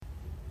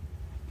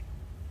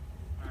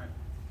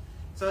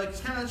So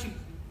just kind of let you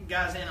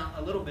guys in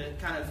a little bit,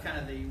 kind of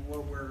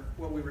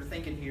what we were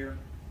thinking here.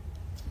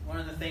 One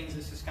of the things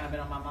that's just kind of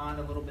been on my mind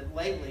a little bit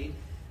lately.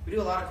 We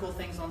do a lot of cool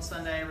things on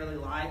Sunday. I really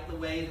like the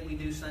way that we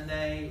do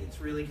Sunday.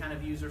 It's really kind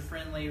of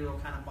user-friendly, real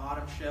kind of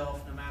bottom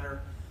shelf, no matter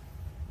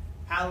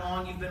how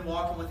long you've been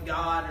walking with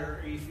God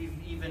or if you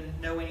even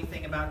know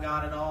anything about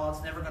God at all.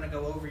 It's never going to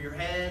go over your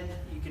head.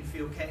 You can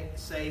feel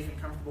safe and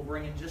comfortable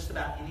bringing just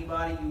about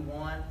anybody you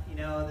want.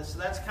 So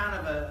that's kind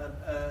of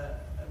a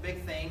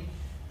big thing.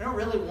 We don't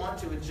really want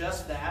to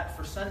adjust that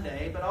for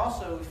Sunday, but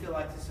also we feel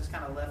like this has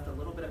kind of left a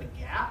little bit of a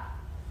gap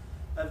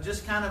of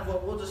just kind of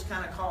what we'll just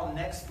kind of call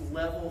next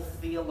level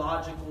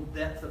theological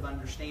depth of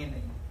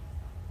understanding.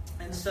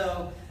 And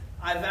so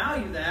I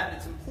value that.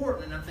 It's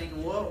important. And I'm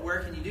thinking, well, where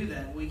can you do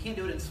that? Well, you can't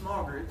do it in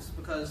small groups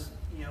because,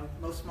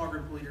 most small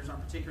group leaders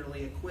aren't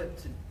particularly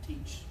equipped to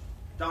teach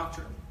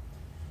doctrine.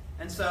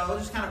 And so I was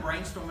just kind of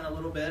brainstorming a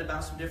little bit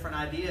about some different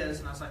ideas.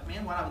 And I was like,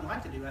 man, what I would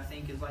like to do, I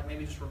think, is like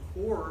maybe just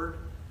record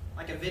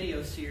like a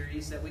video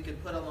series that we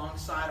could put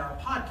alongside our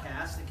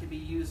podcast that could be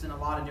used in a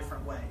lot of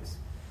different ways.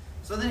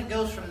 So then it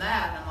goes from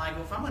that, and I'm like,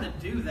 well, if I'm going to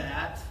do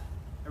that,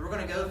 and we're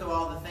going to go through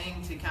all the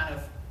thing to kind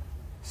of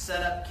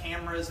set up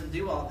cameras and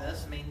do all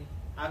this,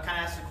 I kind of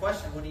asked the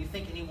question, what do you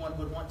think anyone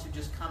would want to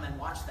just come and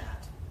watch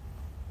that?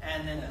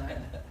 And then,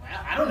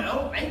 I don't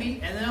know, maybe.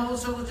 And then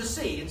also we'll just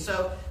see. And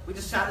so we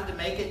decided to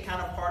make it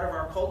kind of part of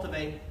our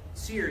Cultivate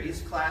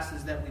series,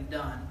 classes that we've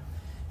done.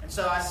 And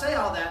so I say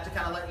all that to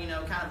kind of let you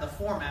know kind of the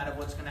format of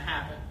what's going to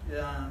happen.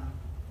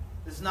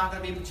 This is not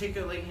going to be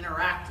particularly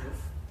interactive.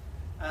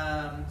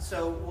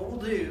 So what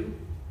we'll do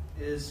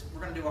is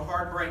we're going to do a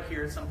hard break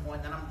here at some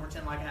point, then I'm going to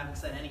pretend like I haven't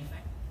said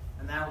anything.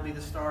 And that will be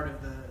the start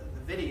of the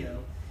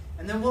video.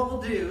 And then what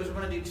we'll do is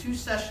we're going to do 2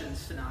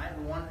 sessions tonight.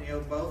 One,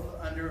 both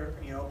under,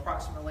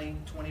 approximately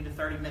 20 to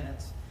 30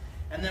 minutes.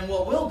 And then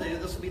what we'll do,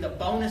 this will be the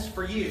bonus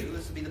for you,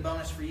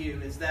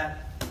 is that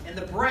in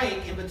the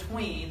break in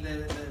between,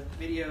 the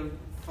video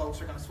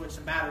folks are going to switch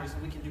some batteries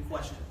and we can do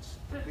questions.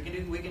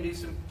 We can do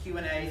some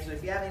Q&A, so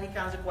if you have any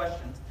kinds of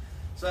questions.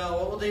 So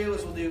what we'll do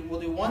is we'll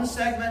do one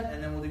segment,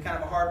 and then we'll do kind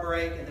of a hard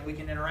break, and then we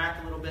can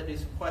interact a little bit, do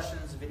some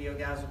questions. The video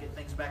guys will get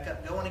things back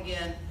up going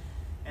again,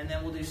 and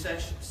then we'll do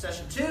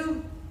session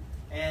 2,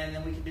 and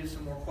then we can do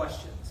some more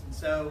questions. And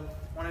so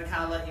I wanted to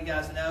kind of let you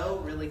guys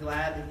know, really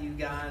glad that you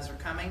guys are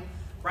coming.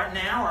 Right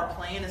now, our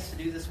plan is to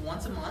do this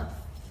once a month,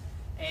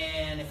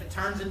 and if it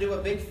turns into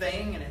a big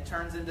thing, and it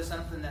turns into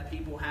something that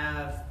people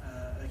have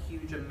a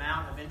huge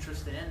amount of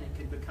interest in, it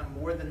could become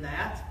more than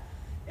that.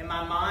 In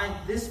my mind,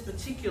 this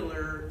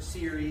particular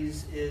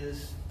series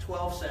is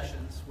 12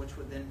 sessions, which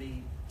would then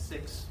be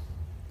 6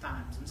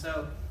 times. And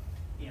so,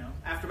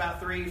 after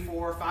about 3,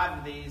 4, 5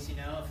 of these, if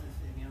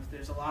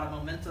there's a lot of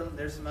momentum,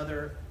 there's some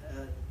other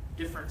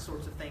different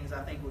sorts of things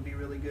I think would be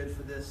really good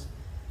for this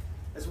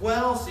as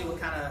well. See what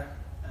kind of,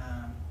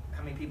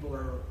 how many people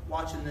are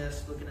watching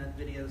this, looking at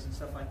videos and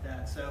stuff like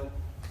that. So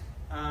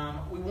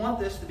we want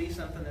this to be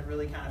something that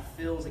really kind of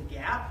fills a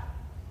gap.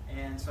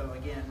 And so,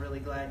 again, really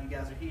glad you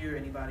guys are here.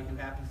 Anybody who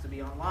happens to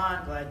be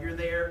online, glad you're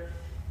there.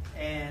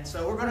 And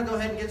so we're going to go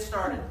ahead and get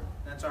started.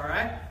 That's all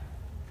right?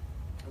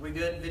 Are we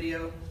good,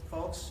 video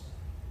folks?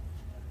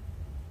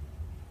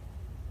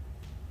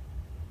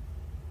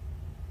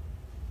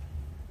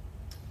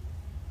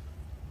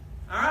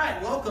 All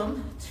right,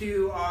 welcome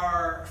to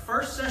our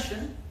first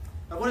session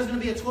of what is going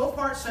to be a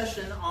 12-part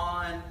session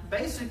on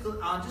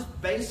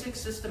just basic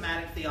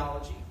systematic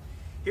theology.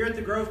 Here at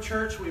the Grove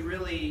Church, we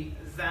really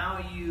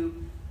value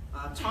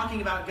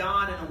talking about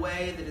God in a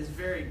way that is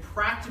very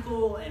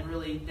practical and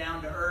really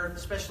down to earth,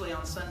 especially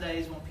on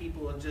Sundays when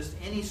people of just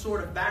any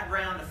sort of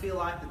background to feel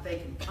like that they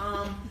can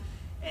come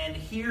and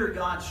hear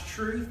God's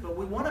truth. But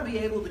we want to be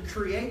able to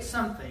create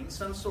something,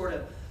 some sort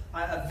of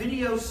a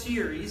video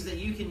series that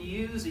you can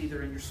use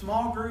either in your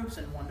small groups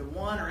and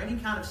one-to-one or any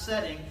kind of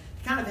setting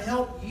to kind of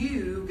help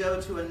you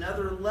go to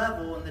another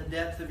level in the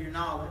depth of your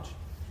knowledge.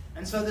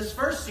 And so this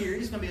first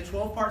series is going to be a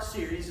 12-part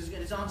series.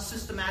 It's on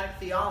systematic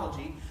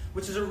theology,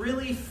 which is a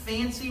really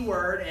fancy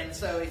word. And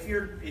so if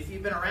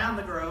you've been around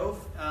the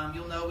Grove,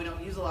 you'll know we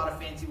don't use a lot of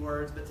fancy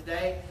words. But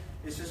today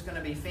it's just going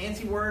to be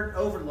fancy word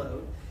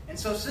overload. And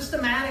so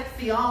systematic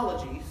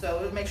theology,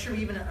 so make sure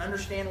you even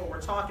understand what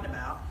we're talking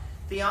about.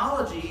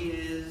 Theology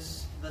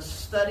is the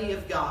study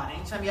of God.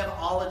 Anytime you have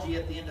ology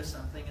at the end of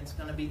something, it's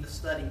going to be the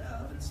study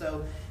of. And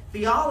so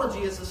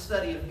theology is the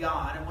study of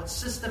God. And what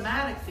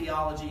systematic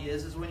theology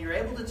is when you're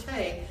able to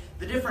take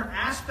the different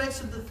aspects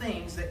of the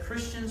things that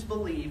Christians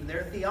believe,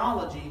 their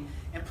theology,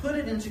 and put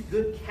it into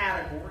good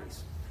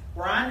categories.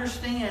 Where I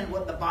understand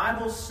what the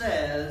Bible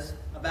says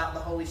about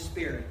the Holy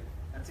Spirit.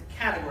 That's a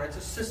category. It's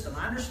a system.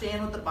 I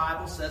understand what the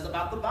Bible says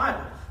about the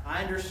Bible.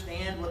 I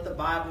understand what the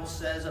Bible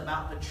says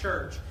about the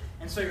church.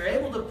 And so you're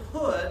able to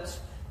put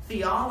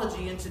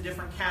theology into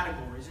different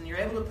categories. And you're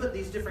able to put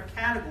these different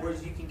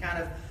categories, you can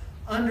kind of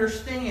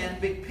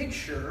understand, big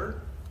picture,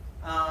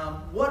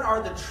 what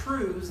are the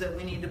truths that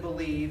we need to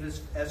believe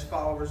as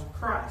followers of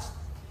Christ.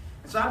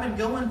 And so I've been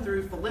going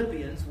through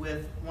Philippians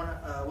with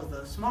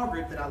a small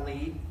group that I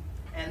lead.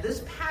 And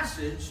this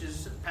passage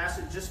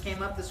just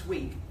came up this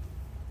week.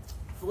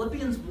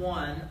 Philippians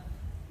 1,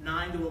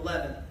 9 to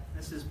 11.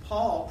 This is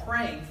Paul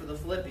praying for the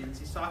Philippians.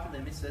 He's talking to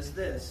them. He says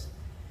this,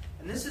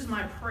 "And this is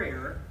my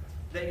prayer,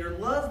 that your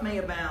love may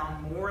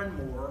abound more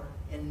and more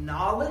in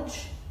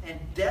knowledge and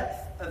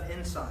depth of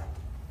insight,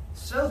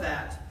 so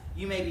that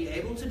you may be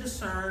able to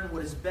discern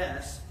what is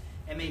best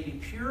and may be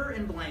pure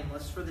and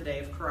blameless for the day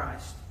of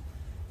Christ,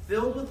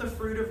 filled with the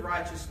fruit of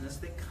righteousness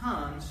that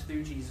comes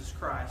through Jesus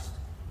Christ,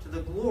 to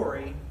the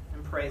glory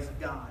and praise of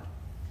God."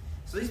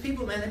 So these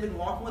people, man, they've been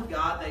walking with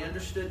God. They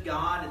understood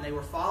God and they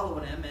were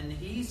following Him. And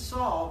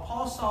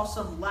Paul saw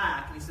some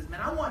lack. And he said,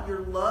 man, I want your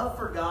love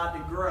for God to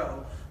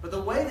grow. But the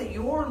way that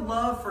your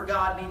love for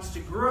God needs to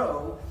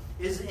grow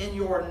is in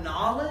your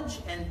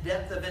knowledge and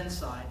depth of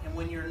insight. And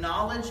when your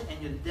knowledge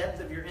and your depth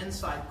of your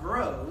insight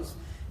grows,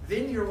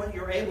 then what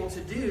you're able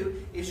to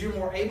do is you're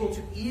more able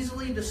to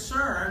easily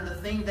discern the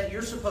thing that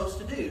you're supposed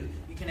to do.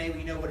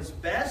 You know what is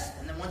best,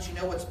 and then once you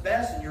know what's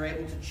best and you're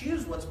able to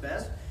choose what's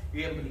best,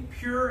 you're able to be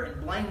pure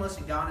and blameless,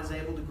 and God is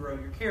able to grow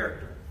your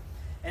character.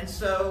 And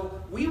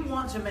so we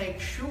want to make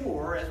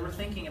sure, as we're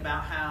thinking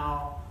about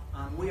how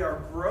we are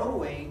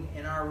growing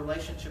in our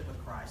relationship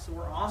with Christ, so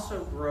we're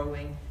also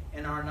growing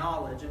in our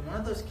knowledge. And one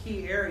of those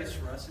key areas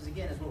for us is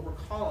what we're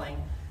calling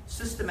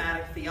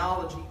systematic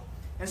theology.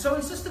 And so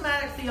in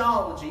systematic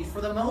theology,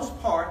 for the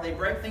most part, they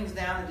break things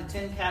down into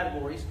 10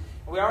 categories.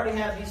 We already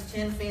have these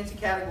 10 fancy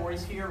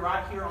categories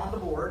right here on the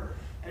board.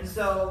 And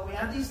so we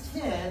have these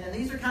 10, and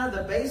these are kind of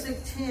the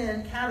basic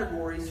 10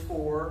 categories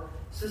for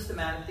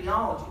systematic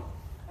theology.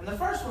 And the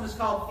first one is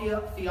called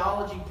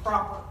theology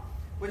proper,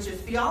 which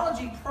if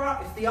theology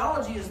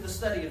is the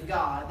study of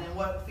God, then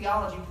what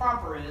theology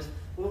proper is,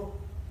 well,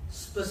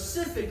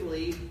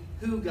 specifically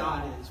who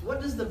God is.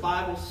 What does the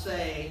Bible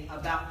say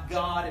about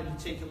God in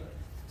particular?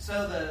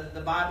 So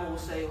the Bible will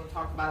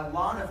talk about a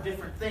lot of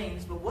different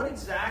things, but what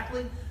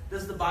exactly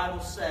does the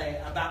Bible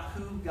say about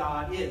who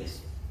God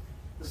is?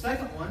 The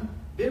second one,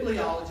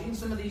 bibliology, and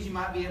some of these you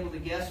might be able to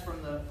guess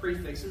from the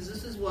prefixes.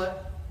 This is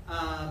what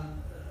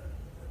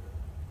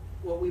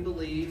we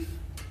believe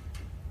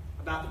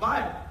about the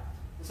Bible.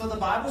 And so the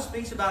Bible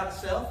speaks about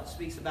itself, it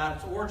speaks about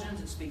its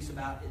origins, it speaks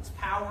about its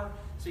power,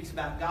 it speaks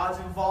about God's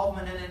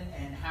involvement in it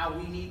and how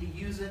we need to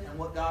use it and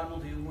what God will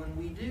do when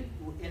we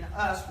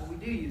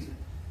do use it.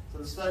 So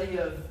the study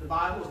of the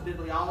Bible is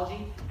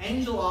bibliology.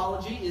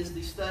 Angelology is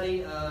the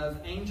study of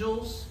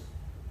angels,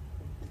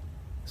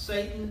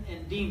 Satan,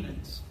 and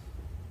demons.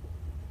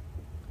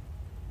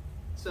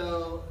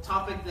 So a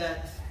topic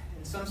that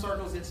in some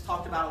circles gets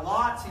talked about a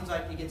lot. Seems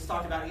like it gets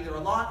talked about either a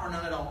lot or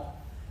none at all.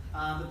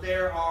 But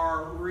there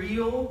are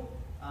real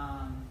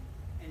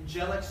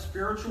angelic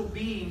spiritual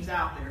beings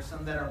out there.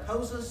 Some that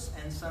oppose us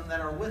and some that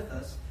are with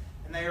us.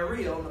 And they are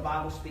real, and the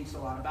Bible speaks a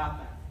lot about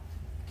that.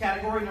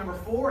 Category number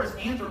 4 is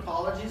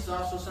anthropology. It's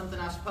also something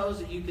I suppose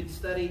that you could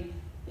study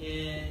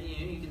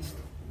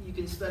you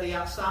can study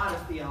outside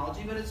of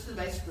theology, but it's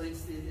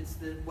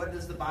what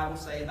does the Bible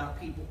say about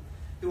people?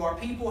 Who are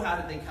people? How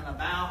did they come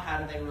about? How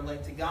do they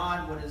relate to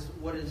God?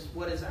 What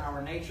is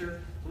our nature?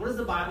 So what does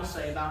the Bible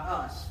say about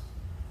us?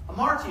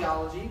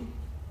 Hamartiology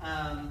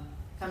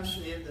comes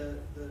from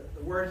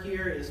the word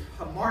here is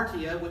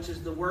hamartia, which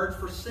is the word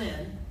for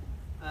sin.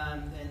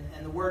 And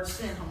the word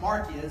sin,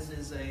 hamartia, is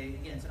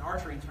it's an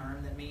archery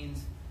term that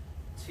means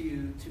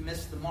to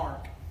miss the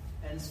mark.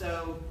 And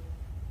so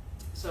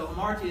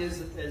hamartia is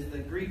the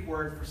Greek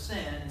word for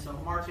sin, and so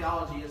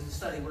hamartiology is the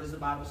study. What does the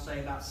Bible say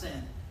about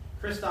sin?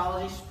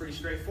 Christology is pretty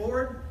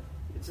straightforward.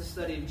 It's a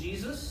study of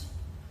Jesus.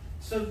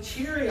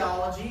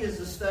 Soteriology is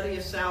the study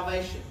of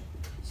salvation.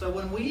 So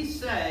when we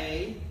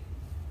say,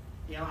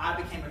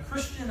 I became a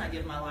Christian, I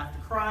give my life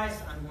to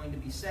Christ, I'm going to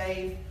be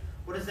saved,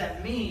 what does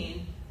that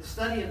mean? The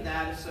study of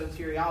that is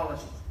soteriology.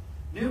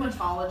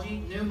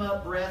 Pneumatology,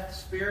 pneuma, breath,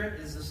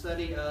 spirit, is the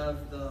study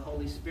of the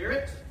Holy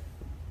Spirit.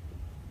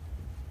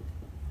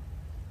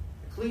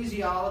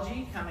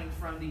 Ecclesiology, coming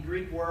from the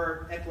Greek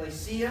word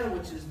ekklesia,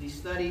 which is the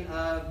study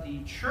of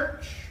the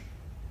church.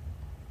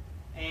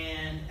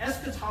 And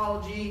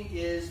eschatology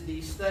is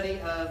the study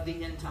of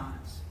the end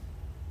times.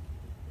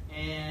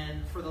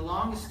 And for the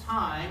longest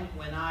time,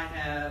 when I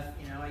have,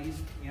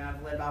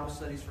 I've led Bible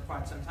studies for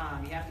quite some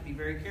time, you have to be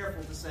very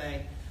careful to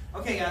say,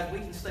 okay, guys, we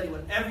can study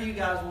whatever you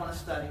guys want to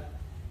study.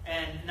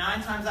 And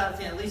 9 times out of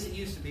 10, at least it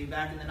used to be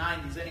back in the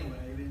 90s anyway,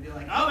 we'd be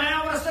like, oh man,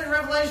 I want to study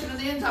Revelation and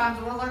the end times.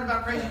 I want to learn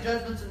about crazy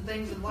judgments and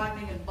things and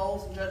lightning and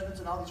bowls and judgments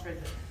and all these crazy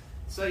things.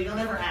 So you don't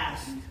ever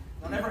ask.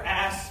 Don't ever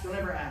ask.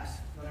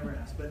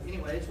 But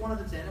anyway, it's one of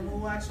the 10, and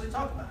we'll actually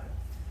talk about it.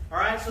 All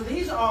right, so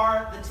these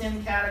are the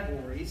 10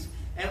 categories.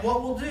 And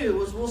what we'll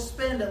do is we'll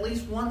spend at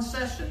least one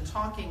session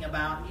talking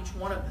about each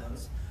one of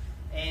those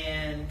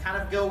and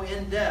kind of go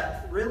in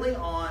depth really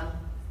on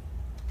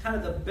kind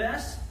of the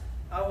best,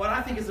 what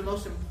I think is the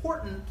most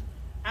important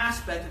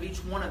aspect of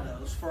each one of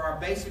those for our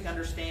basic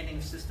understanding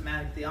of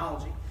systematic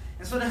theology.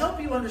 And so to help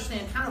you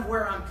understand kind of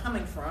where I'm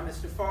coming from as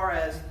far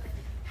as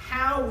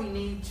how we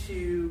need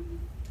to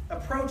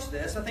approach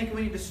this, I think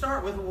we need to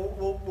start with,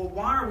 well,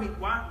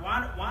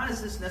 why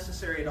is this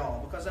necessary at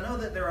all? Because I know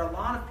that there are a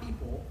lot of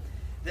people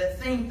that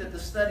think that the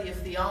study of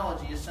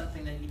theology is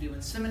something that you do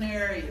in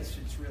seminary. It's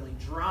really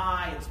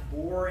dry, it's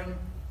boring.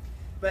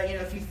 But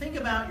if you think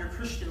about your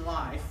Christian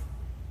life,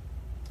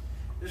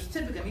 there's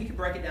typically, you can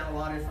break it down a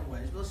lot of different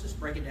ways, but let's just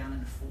break it down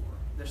into 4.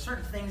 There's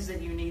certain things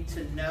that you need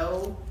to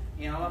know.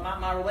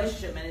 My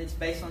relationship, man, it's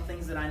based on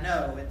things that I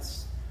know.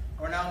 It's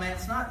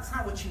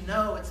not what you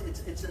know.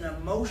 It's an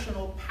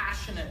emotional,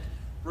 passionate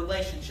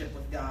relationship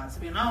with God.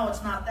 So, no,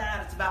 it's not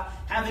that. It's about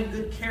having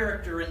good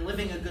character and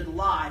living a good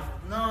life.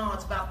 No,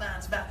 it's about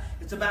that.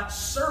 It's about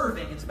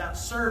serving. It's about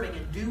serving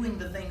and doing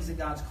the things that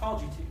God's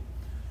called you to.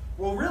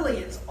 Well, really,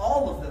 it's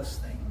all of those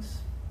things.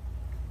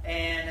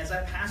 And as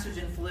that passage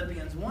in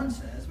Philippians 1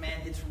 says,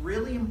 man, it's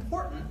really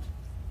important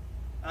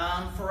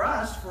for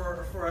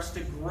us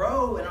to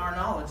grow in our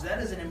knowledge. That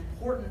is an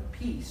important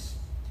piece.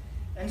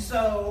 And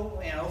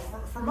so,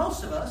 for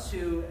most of us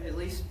who at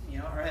least,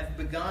 or have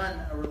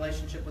begun a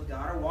relationship with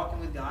God or walking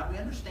with God, we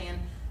understand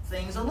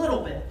things a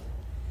little bit.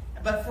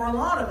 But for a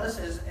lot of us,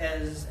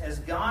 as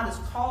God is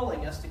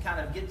calling us to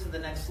kind of get to the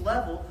next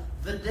level,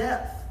 the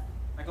depth,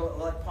 like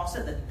Paul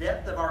said, the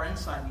depth of our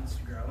insight needs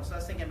to grow. So I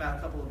was thinking about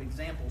a couple of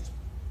examples.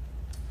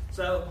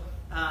 So,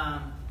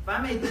 if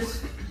I made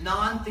this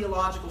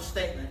non-theological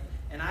statement,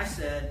 and I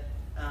said,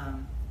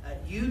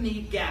 you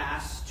need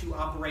gas to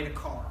operate a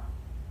car.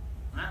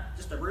 Right?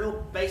 Just a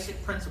real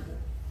basic principle.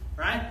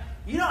 Right?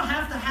 You don't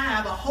have to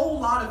have a whole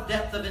lot of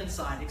depth of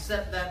insight,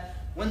 except that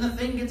when the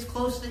thing gets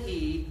close to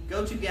E,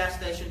 go to gas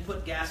station,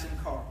 put gas in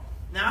car.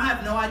 Now, I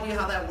have no idea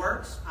how that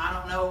works. I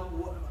don't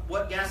know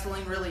what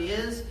gasoline really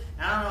is.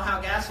 I don't know how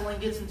gasoline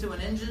gets into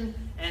an engine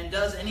and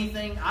does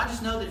anything. I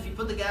just know that if you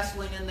put the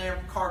gasoline in there,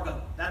 car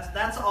go.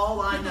 That's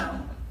all I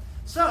know.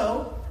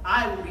 So,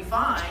 I will be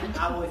fine.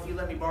 If you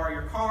let me borrow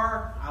your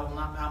car, it will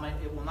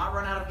not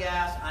run out of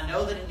gas. I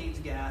know that it needs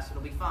gas.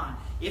 It'll be fine.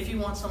 If you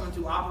want someone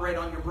to operate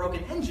on your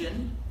broken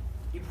engine,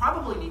 you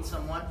probably need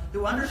someone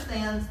who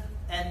understands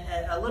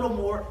a little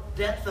more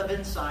depth of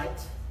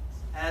insight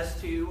as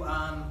to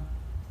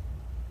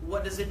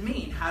what does it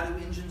mean? How do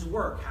engines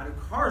work? How do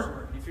cars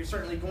work? And if you're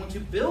certainly going to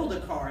build a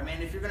car,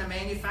 if you're going to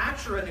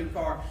manufacture a new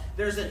car,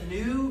 there's a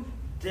new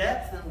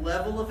depth and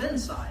level of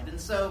insight. And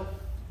so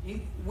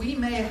we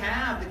may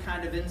have the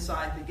kind of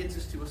insight that gets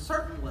us to a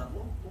certain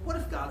level, but what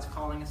if God's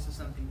calling us to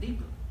something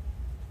deeper?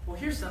 Well,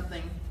 here's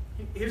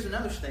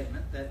another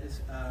statement that is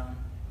a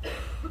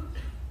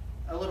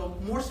little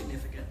more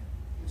significant,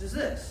 which is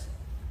this.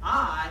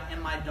 I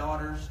am my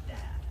daughter's dad.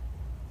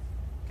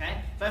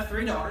 Okay? So I have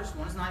 3 daughters.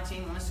 One is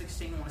 19, one is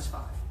 16, one is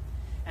 5.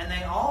 And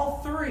they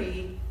all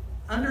 3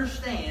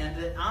 understand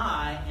that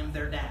I am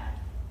their dad.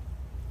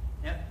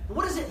 Yeah? But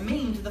what does it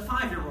mean to the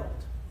 5-year-old?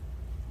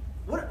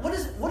 What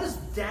does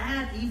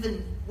dad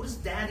even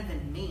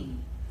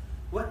mean?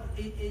 What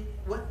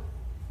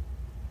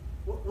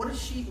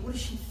does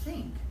she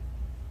think?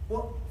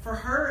 Well, for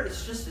her,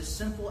 it's just as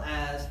simple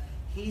as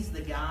he's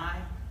the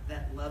guy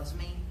that loves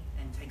me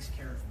and takes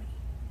care of me.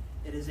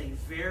 It is a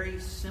very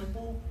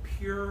simple,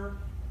 pure,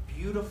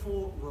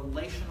 beautiful,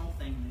 relational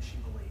thing that she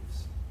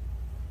believes.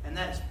 And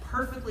that is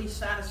perfectly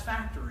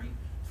satisfactory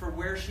for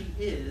where she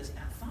is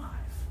at 5.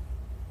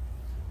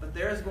 But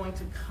there is going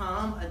to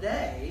come a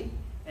day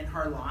in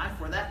her life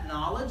where that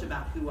knowledge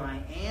about who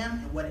I am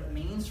and what it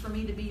means for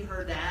me to be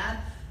her dad,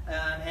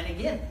 and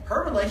again,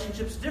 her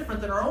relationship's different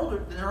than her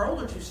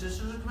older 2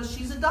 sisters because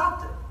she's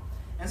adopted.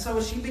 And so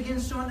as she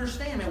begins to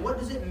understand, what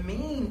does it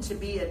mean to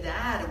be a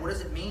dad and what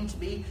does it mean to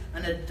be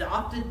an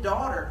adopted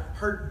daughter,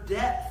 her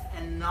depth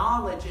and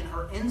knowledge and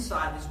her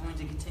insight is going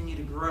to continue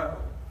to grow.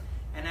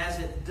 And as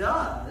it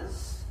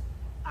does,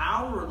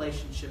 our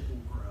relationship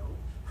will grow,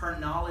 her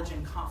knowledge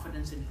and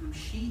confidence in who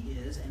she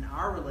is, and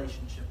our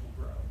relationship will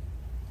grow.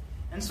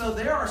 And so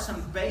there are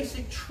some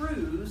basic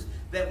truths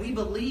that we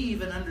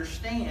believe and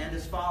understand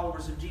as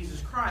followers of Jesus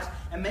Christ,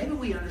 and maybe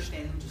we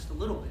understand them just a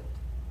little bit.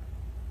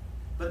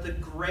 But the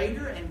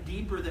greater and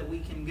deeper that we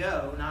can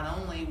go, not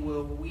only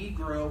will we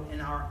grow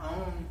in our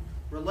own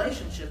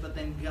relationship, but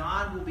then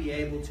God will be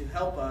able to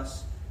help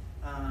us,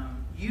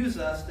 use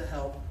us to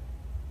help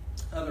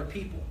other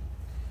people.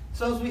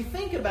 So as we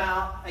think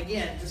about,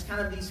 again, just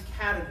kind of these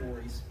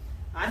categories,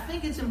 I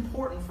think it's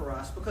important for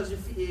us because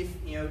if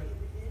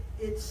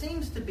it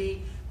seems to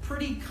be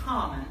pretty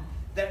common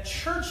that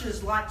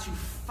churches like to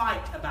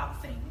fight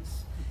about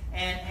things,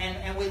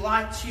 and we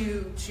like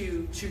to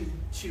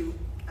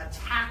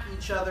attack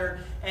each other,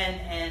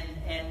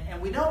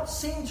 and we don't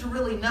seem to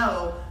really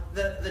know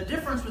the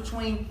difference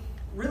between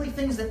really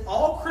things that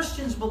all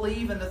Christians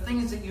believe and the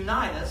things that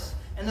unite us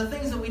and the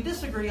things that we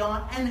disagree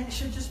on, and it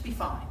should just be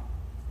fine.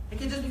 It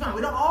can just be fine.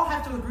 We don't all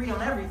have to agree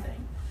on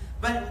everything.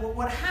 But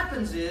what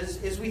happens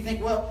is we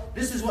think, well,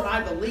 this is what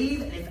I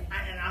believe, and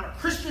I'm a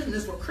Christian, and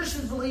this is what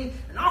Christians believe,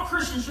 and all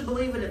Christians should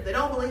believe it. If they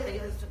don't believe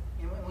it,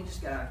 we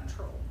just get out of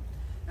control.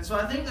 And so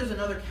I think there's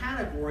another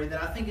category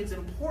that I think it's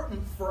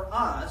important for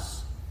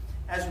us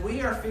as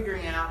we are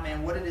figuring out,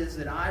 man, what it is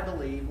that I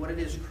believe, what it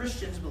is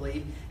Christians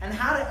believe, and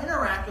how to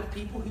interact with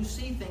people who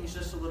see things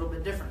just a little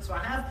bit different. So I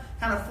have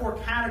kind of 4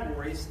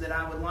 categories that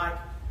I would like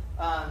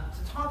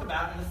to talk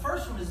about. And the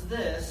first one is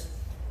this,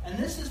 and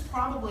this is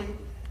probably,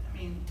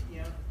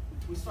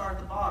 we start at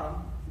the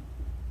bottom.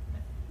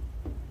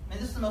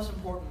 This is the most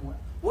important one.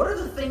 What are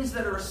the things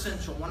that are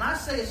essential? When I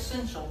say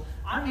essential,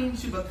 I mean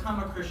to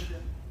become a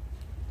Christian.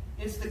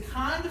 It's the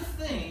kind of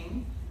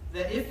thing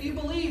that if you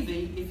believe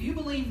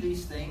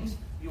these things,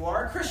 you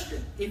are a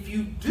Christian. If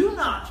you do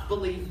not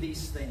believe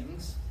these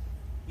things,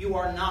 you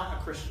are not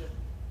a Christian.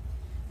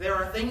 There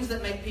are things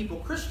that make people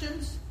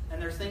Christians,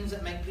 and there are things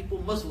that make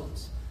people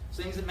Muslims.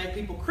 Things that make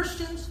people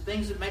Christians,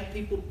 things that make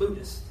people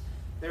Buddhists.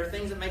 There are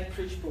things that make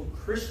people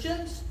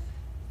Christians,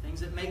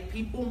 things that make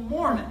people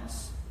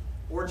Mormons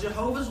or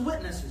Jehovah's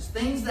Witnesses.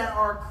 Things that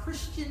are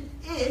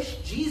Christian-ish,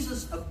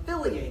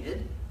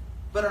 Jesus-affiliated,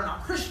 but are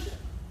not Christian.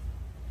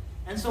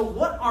 And so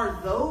what are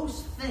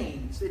those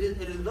things?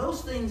 It are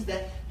those things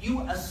that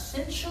you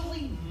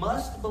essentially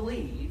must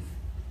believe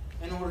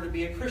in order to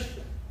be a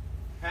Christian.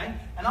 Okay?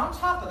 And on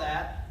top of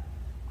that,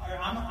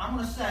 I'm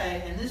going to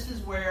say, and this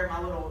is where my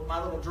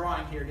little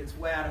drawing here gets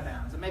way out of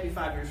bounds. And maybe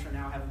 5 years from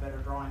now I'll have a better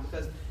drawing.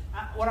 Because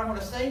what I'm going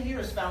to say here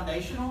is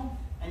foundational.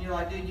 And you're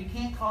like, dude, you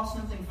can't call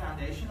something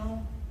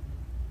foundational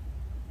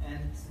and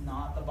it's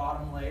not the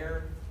bottom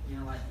layer,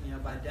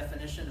 by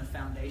definition of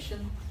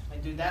foundation.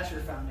 Like, dude, that's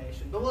your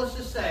foundation. But let's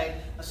just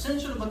say,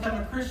 essential to become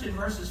a Christian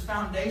versus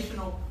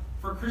foundational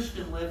for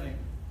Christian living.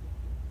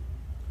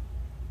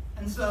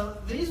 And so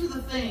these are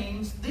the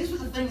things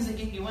that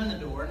get you in the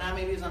door. Now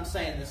maybe as I'm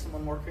saying this,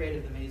 someone more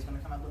creative than me is going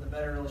to come up with a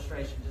better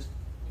illustration just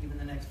even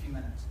the next few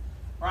minutes.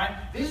 Right?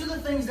 These are the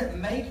things that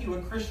make you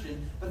a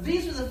Christian, but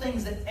these are the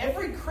things that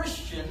every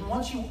Christian,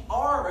 once you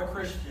are a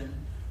Christian,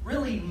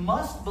 really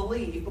must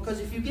believe, because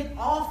if you get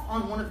off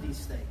on one of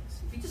these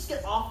things, if you just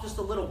get off just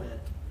a little bit,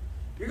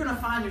 you're going to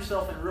find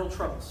yourself in real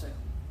trouble soon.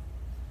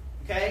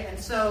 Okay? And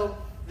so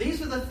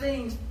these are the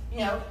things,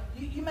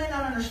 you may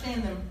not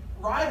understand them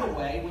right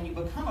away when you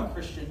become a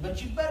Christian,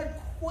 but you better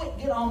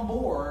get on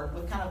board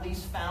with kind of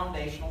these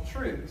foundational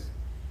truths.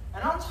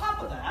 And on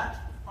top of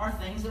that are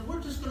things that we're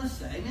just going to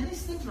say, man,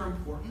 these things are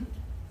important.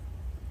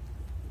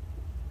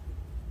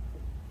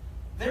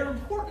 They're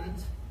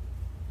important,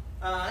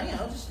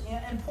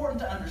 important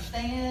to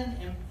understand,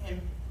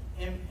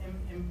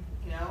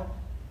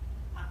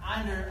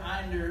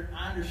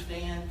 I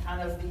understand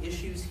kind of the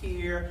issues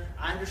here.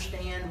 I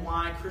understand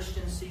why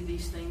Christians see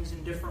these things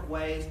in different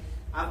ways.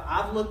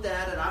 I've looked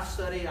at it, I've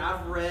studied,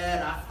 I've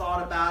read, I've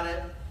thought about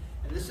it,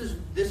 and this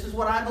is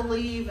what I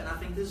believe, and I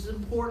think this is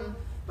important,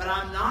 but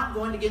I'm not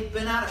going to get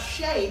bent out of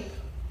shape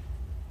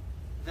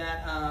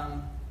that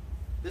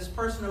this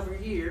person over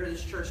here,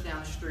 this church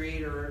down the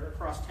street or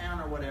across town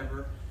or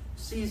whatever,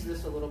 sees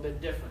this a little bit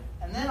different.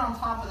 And then on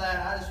top of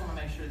that, I just want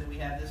to make sure that we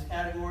have this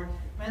category.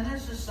 Man,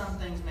 there's just some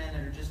things, man,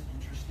 that are just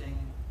interesting.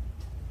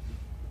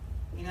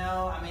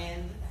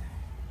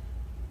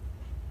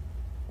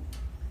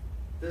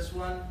 This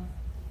one,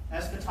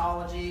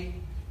 eschatology,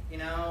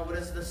 what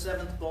is the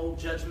 7th bowl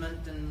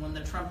judgment, and when the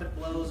trumpet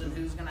blows, and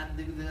who's going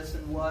to do this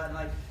and what. And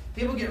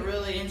people get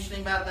really interesting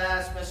about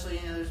that, especially,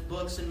 there's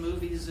books and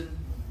movies, and,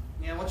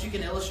 once you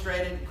can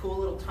illustrate it, cool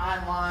little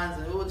timelines,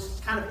 and it's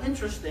kind of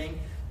interesting.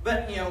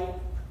 But,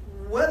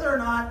 whether or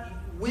not,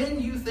 when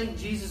you think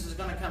Jesus is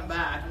going to come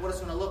back and what it's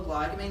going to look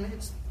like,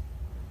 it's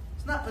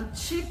not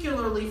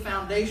particularly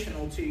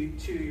foundational to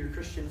your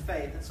Christian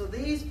faith. And so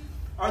these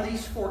are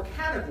these 4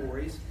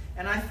 categories,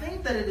 and I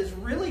think that it is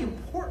really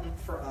important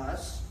for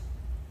us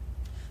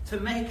to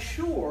make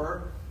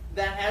sure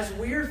that as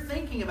we're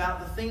thinking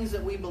about the things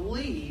that we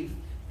believe,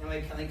 and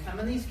they come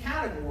in these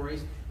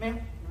categories,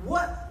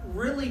 what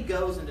really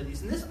goes into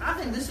these? And I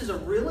think this is a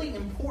really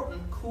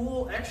important,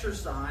 cool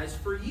exercise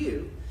for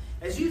you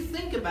as you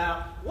think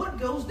about what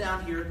goes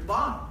down here at the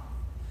bottom.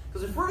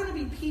 Because if we're going to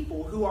be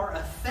people who are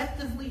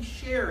effectively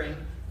sharing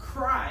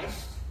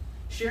Christ,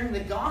 sharing the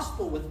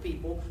gospel with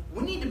people,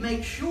 we need to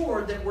make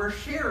sure that we're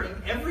sharing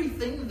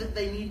everything that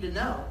they need to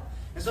know.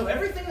 And so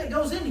everything that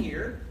goes in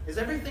here is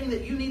everything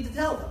that you need to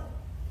tell them.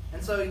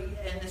 And so,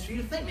 and it's for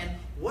you to think, man,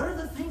 what are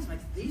the things?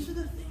 These are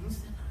the things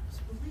that I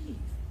must believe.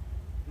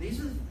 These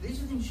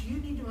are things you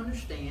need to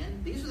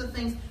understand. These are the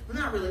things,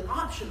 they're not really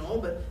optional,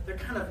 but they're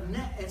kind of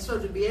and so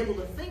to be able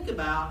to think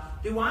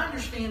about, do I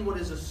understand what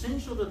is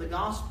essential to the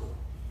gospel?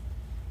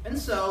 And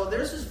so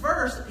there's this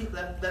verse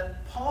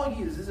that Paul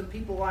uses and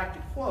people like to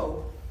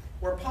quote,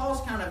 where Paul's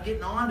kind of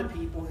getting on to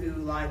people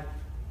who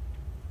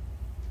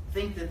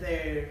think that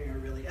they're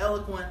really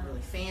eloquent,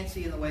 really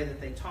fancy in the way that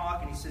they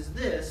talk. And he says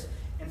this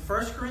in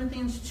 1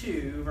 Corinthians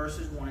 2,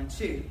 verses 1 and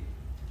 2.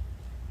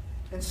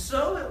 And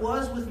so it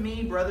was with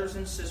me, brothers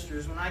and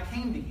sisters, when I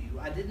came to you.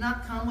 I did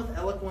not come with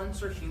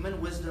eloquence or human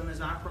wisdom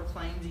as I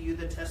proclaimed to you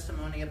the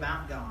testimony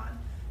about God.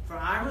 For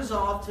I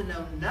resolved to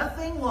know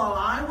nothing while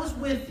I was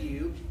with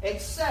you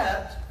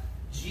except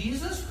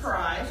Jesus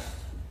Christ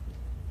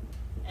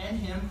and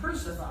Him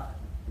crucified.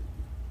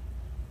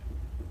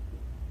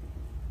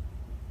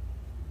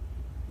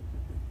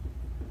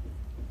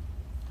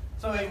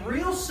 So a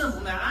real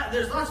simple. Now,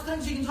 there's lots of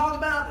things you can talk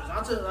about.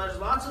 There's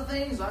lots of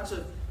things, lots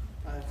of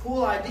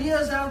cool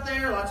ideas out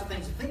there, lots of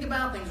things to think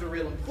about. Things are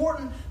real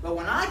important. But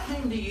when I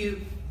came to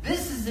you,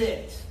 this is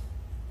it.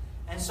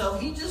 And so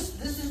this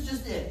is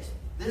just it.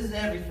 This is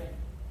everything.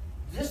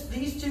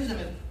 These two,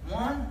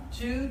 1,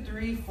 2,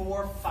 3,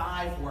 4,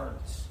 5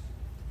 words.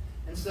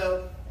 And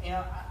so,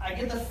 I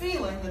get the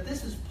feeling that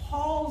this is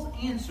Paul's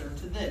answer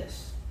to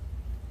this.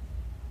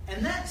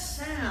 And that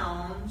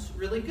sounds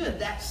really good.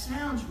 That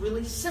sounds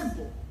really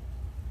simple.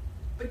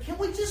 But can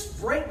we just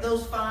break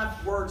those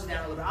 5 words down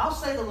a little bit? I'll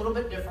say it a little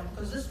bit different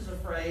because this is a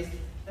phrase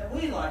that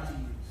we like to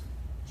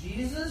use.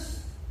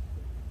 Jesus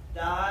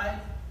died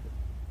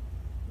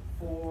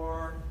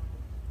for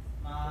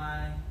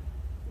my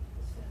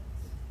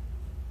sins.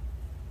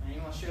 Man,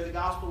 you want to share the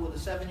gospel with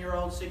a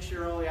 7-year-old,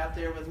 6-year-old out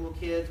there with little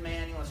kids,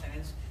 man, you want to say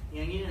it's,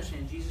 you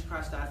understand Jesus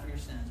Christ died for your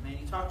sins. Man,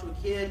 you talk to a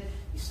kid,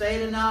 you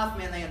say it enough,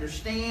 man, they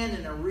understand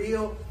in a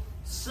real,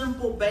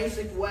 simple,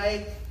 basic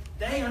way.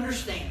 They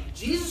understand.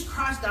 Jesus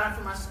Christ died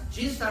for my sins.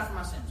 Jesus died for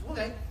my sins.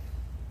 Okay.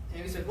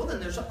 And he said, well,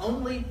 then there's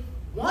only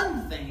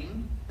one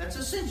thing that's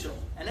essential.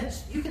 And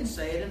you can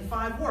say it in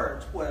 5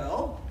 words.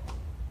 Well,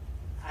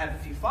 I have a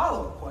few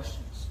follow-up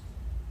questions.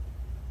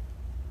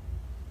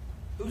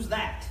 Who's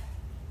that?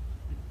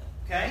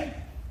 Okay?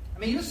 I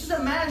mean, let's just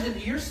imagine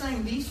that you're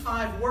saying these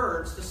 5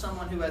 words to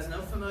someone who has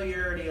no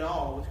familiarity at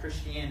all with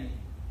Christianity.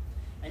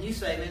 And you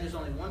say, man, there's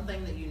only one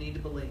thing that you need to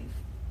believe.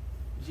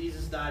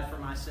 Jesus died for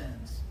my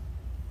sins.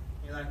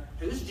 You're like,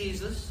 who's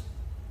Jesus?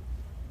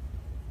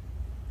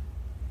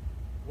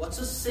 What's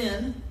a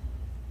sin?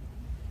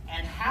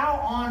 And how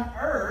on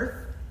earth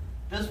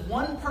does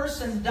one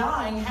person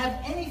dying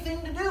have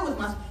anything to do with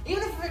my sin?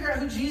 Even if I figure out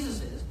who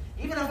Jesus is,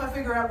 even if I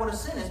figure out what a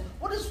sin is,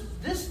 what does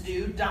this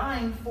dude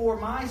dying for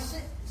my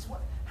sins?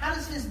 How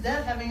does his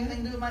death have anything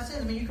to do with my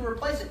sins? I mean, you can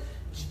replace it.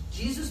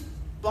 Jesus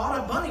bought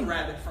a bunny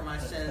rabbit for my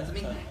sins. I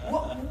mean,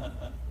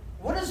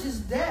 what is his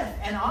death?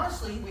 And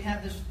honestly, we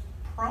have this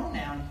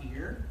pronoun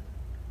here.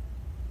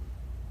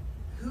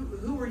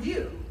 Who are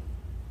you?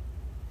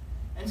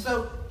 And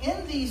so,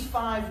 in these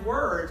 5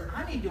 words,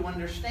 I need to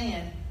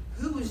understand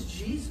who is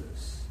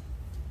Jesus?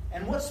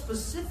 And what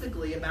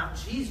specifically about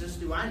Jesus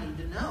do I need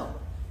to know?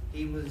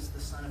 He was the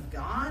Son of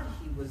God.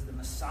 He was the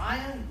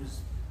Messiah. He was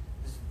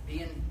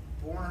being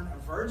born a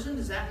virgin.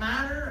 Does that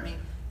matter? I mean,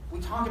 we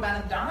talk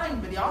about him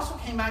dying, but he also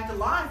came back to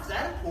life. Is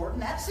that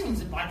important? That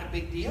seems like a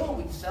big deal.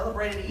 We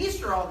celebrate it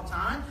Easter all the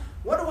time.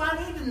 What do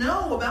I need to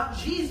know about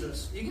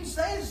Jesus? You can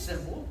say it's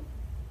simple.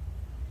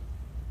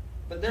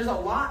 But there's a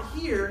lot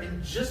here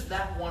in just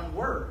that one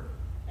word.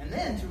 And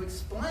then to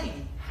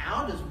explain,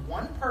 how does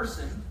one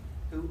person,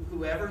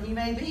 whoever he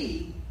may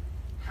be,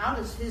 how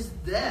does his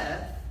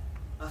death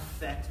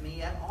affect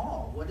me at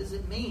all? What does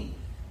it mean?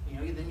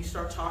 Then you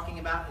start talking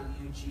about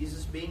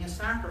Jesus being a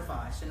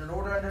sacrifice. And in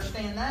order to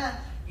understand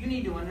that, you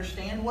need to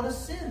understand what a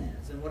sin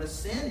is. And what a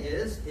sin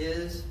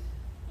is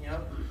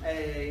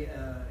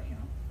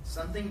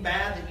something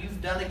bad that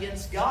you've done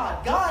against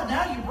God. God,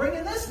 now you're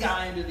bringing this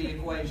guy into the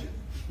equation.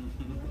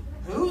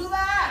 Who's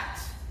that?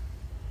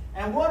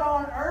 And what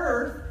on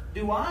earth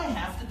do I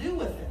have to do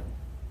with him?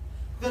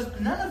 Because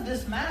none of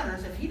this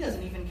matters if he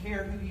doesn't even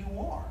care who you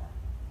are.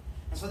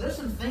 And so there's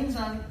some things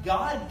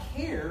God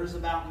cares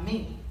about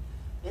me.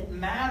 It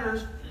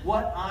matters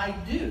what I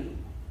do.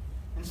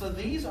 And so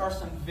these are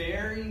some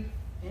very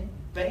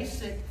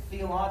basic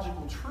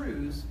theological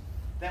truths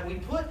that we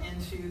put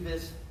into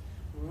this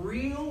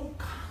real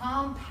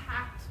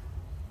compact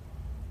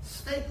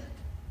statement.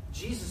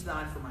 Jesus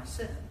died for my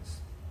sins.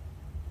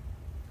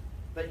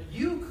 But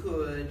you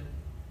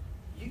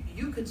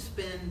could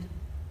spend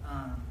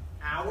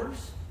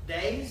hours,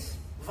 days,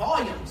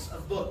 volumes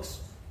of books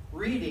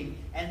reading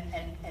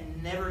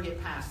and never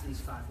get past these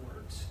 5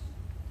 words.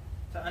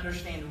 To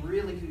understand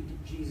really who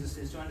Jesus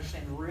is, to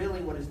understand really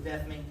what his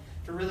death means,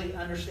 to really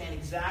understand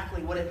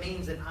exactly what it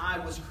means that I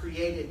was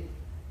created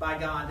by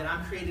God, that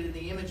I'm created in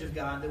the image of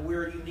God, that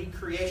we're a unique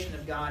creation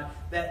of God,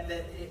 that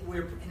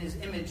we're in his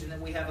image, and that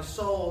we have a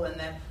soul, and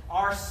that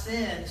our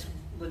sins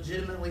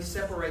legitimately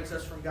separates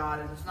us from God.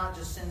 And it's not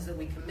just sins that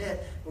we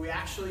commit, but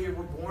we're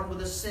born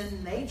with a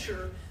sin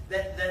nature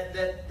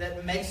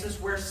that makes us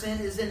where sin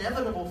is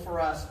inevitable for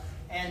us.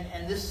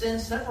 And this sin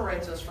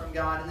separates us from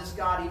God. And this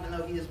God, even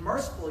though he is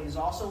merciful, he is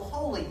also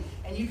holy.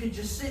 And you could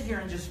just sit here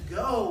and just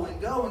go and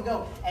go and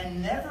go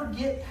and never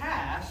get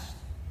past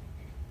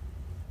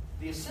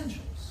the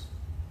essentials.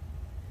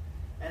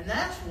 And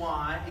that's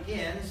why,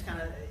 again,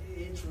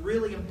 it's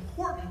really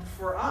important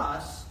for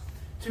us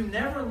to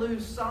never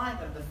lose sight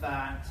of the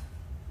fact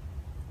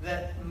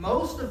that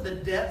most of the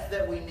depth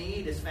that we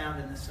need is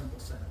found in this simple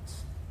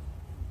sentence.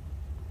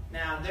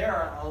 Now, there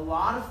are a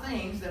lot of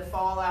things that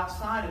fall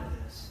outside of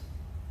this.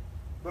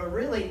 But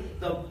really,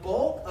 the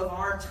bulk of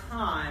our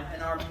time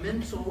and our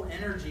mental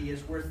energy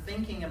as we're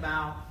thinking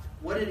about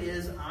what it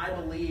is I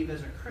believe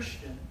as a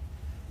Christian,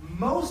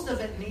 most of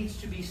it needs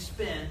to be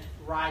spent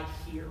right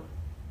here.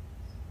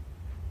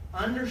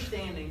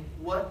 Understanding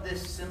what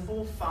this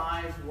simple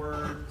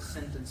 5-word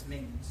sentence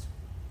means.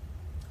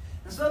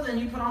 And And so then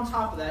you put on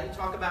top of that, you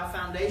talk about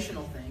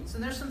foundational things.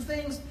 And there's some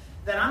things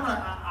that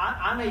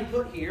I may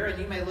put here, and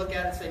you may look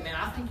at it and say, man,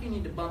 I think you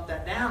need to bump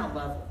that down a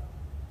level.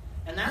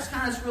 And that's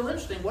kind of real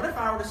interesting. What if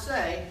I were to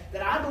say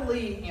that I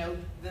believe,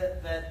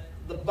 that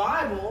the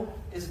Bible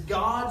is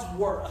God's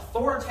word,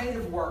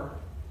 authoritative word.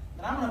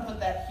 And I'm going to put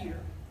that here.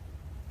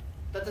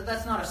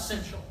 That's not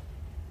essential.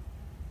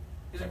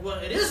 He's like, well,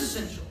 it is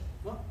essential.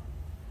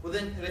 Well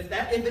then, if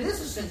it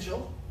is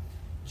essential,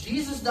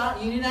 Jesus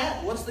died. You need to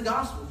ask, what's the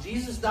gospel?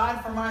 Jesus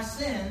died for my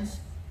sins,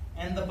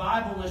 and the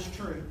Bible is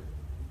true.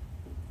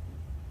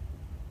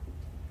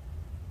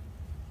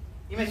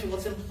 You may say, well,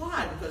 it's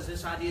implied because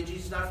this idea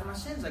Jesus died for my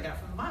sins I got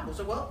from the Bible.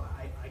 So, well,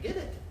 I get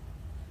it.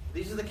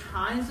 These are the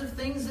kinds of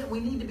things that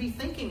we need to be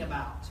thinking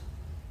about.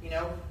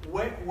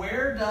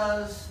 Where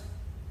does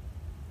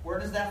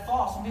that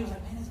fall? Some people's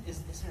like, man,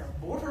 is there a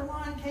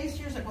borderline case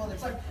here? It's like, well,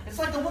 it's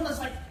like the one that's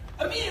like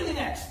immediately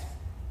next.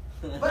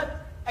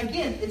 But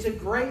again, it's a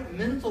great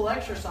mental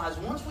exercise.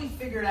 Once we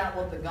figured out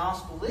what the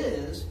gospel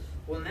is,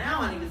 well, now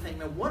I need to think,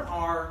 man, what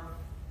are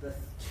the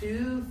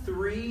 2,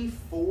 3,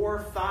 4,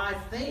 5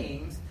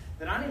 things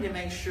that I need to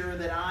make sure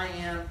that I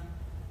am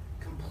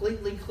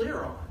completely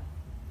clear on?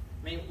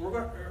 I mean, we're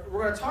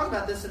going to talk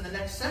about this in the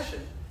next session.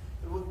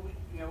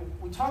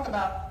 We talk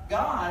about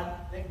God,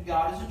 that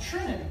God is a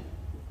Trinity.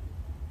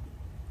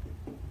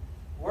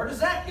 Where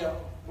does that go?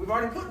 We've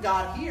already put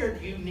God here.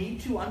 Do you need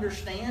to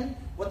understand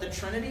what the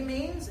Trinity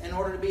means in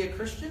order to be a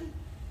Christian?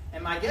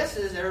 And my guess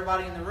is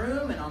everybody in the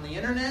room and on the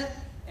internet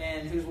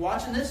and who's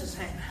watching this is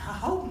saying, I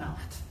hope not.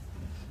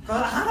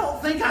 But I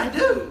don't think I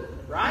do,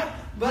 right?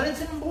 But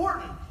it's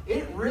important.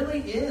 It really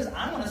is,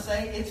 I'm going to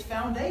say, it's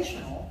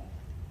foundational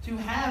to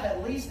have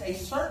at least a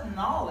certain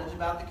knowledge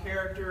about the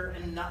character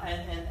and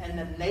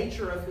the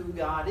nature of who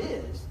God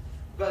is.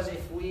 Because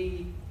if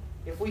we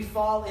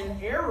fall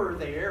in error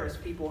there, as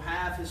people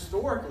have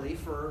historically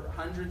for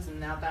hundreds and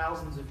now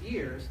thousands of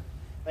years,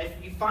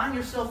 you find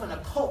yourself in a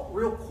cult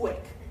real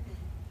quick,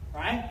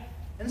 right?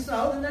 And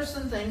so then there's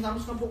some things, I'm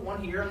just going to put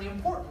one here on the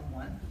important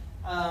one.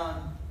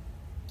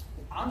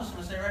 I'm just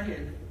going to say right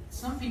here,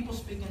 some people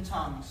speak in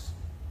tongues.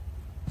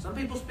 Some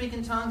people speak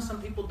in tongues,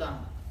 some people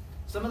don't.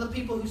 Some of the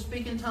people who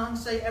speak in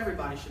tongues say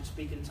everybody should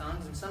speak in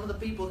tongues, and some of the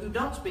people who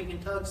don't speak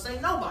in tongues say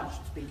nobody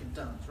should speak in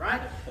tongues,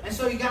 right? And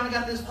so you kind of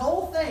got this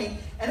whole thing,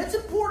 and it's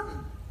important.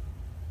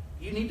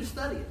 You need to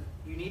study it.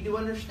 You need to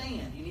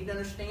understand. You need to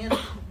understand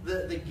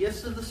the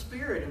gifts of the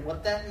Spirit and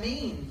what that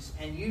means,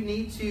 and you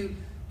need to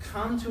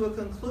come to a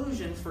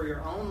conclusion for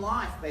your own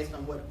life based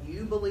on what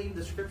you believe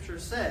the Scripture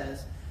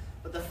says.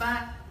 But the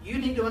fact, you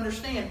need to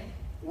understand,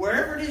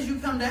 wherever it is you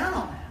come down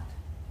on that,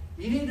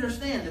 you need to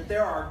understand that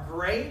there are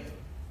great,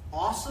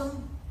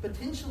 awesome,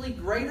 potentially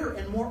greater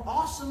and more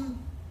awesome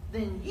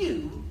than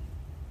you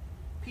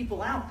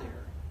people out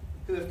there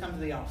who have come to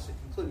the opposite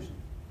conclusion.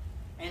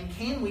 And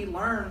can we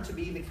learn to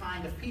be the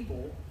kind of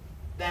people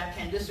that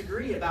can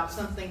disagree about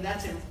something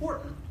that's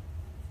important,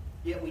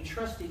 yet we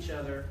trust each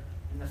other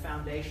in the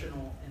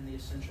foundational and the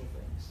essential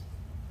things?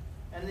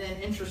 And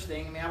then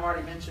interesting, I've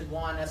already mentioned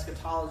one,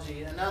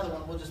 eschatology, and another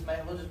one, we'll just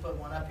put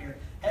one up here.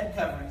 Head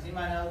coverings.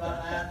 Anybody know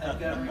about that? Head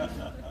coverings.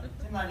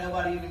 Seems like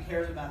nobody even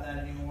cares about that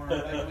anymore.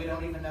 Like, we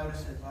don't even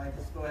notice it. Like,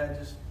 let's go ahead and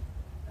just,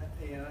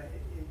 it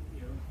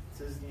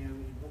says,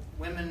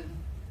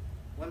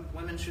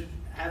 women should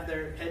have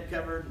their head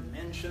covered and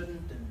men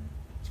shouldn't, and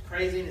it's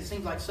crazy, and it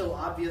seems like so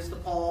obvious to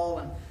Paul,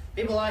 and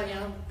people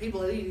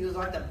use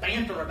like to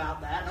banter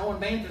about that. No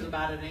one banters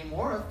about it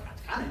anymore.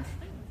 It's kind of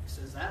interesting. It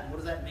says that. What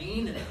does that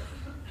mean? And it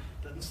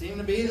doesn't seem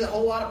to be that a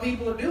whole lot of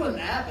people are doing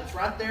that, but it's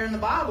right there in the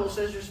Bible. It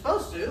says you're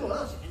supposed to.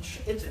 Well,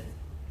 it's an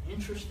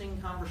interesting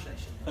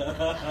conversation.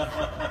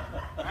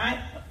 Right?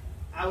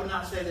 I would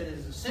not say that it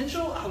is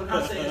essential. I would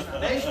not say it's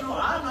foundational.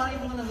 I'm not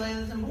even going to say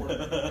it's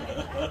important.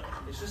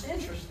 It's just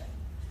interesting.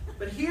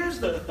 But here's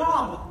the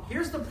problem.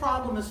 Here's the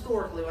problem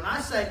historically. When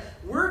I say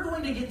we're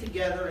going to get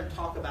together and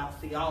talk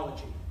about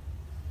theology,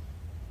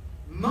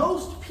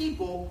 most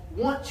people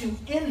want to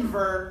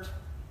invert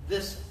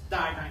this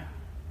diagram.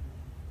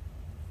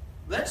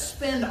 Let's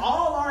spend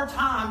all our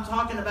time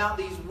talking about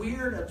these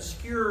weird,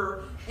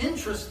 obscure,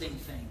 interesting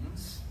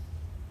things.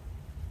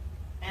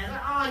 And,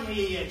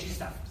 yeah,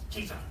 Jesus.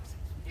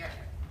 Yeah,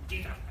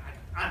 Jesus.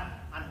 I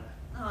know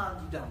that.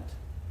 No, you don't.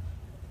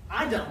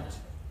 I don't.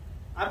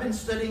 I've been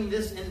studying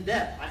this in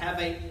depth. I have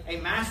a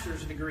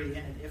master's degree in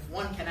it. If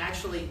one can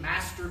actually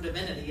master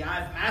divinity,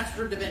 I've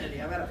mastered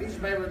divinity. I've got a piece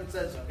of paper that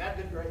says so. I've got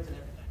good grades and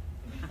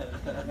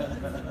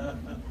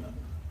everything.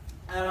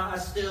 And I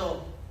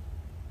still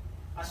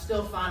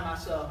find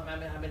myself.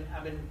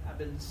 I've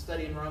been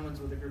studying Romans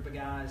with a group of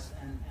guys,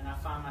 and I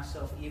find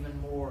myself even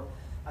more.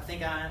 I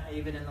think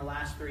even in the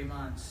last 3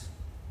 months,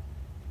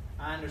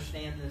 I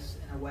understand this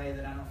in a way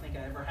that I don't think I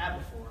ever had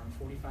before. I'm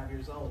 45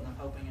 years old, and I'm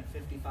hoping at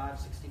 55,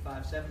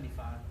 65,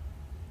 75,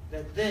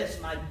 that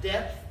this, my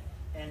depth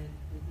and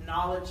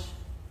knowledge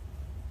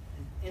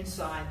and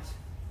insight,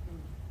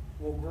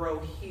 will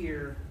grow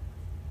here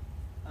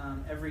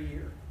every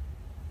year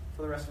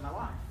for the rest of my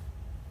life.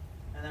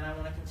 And then I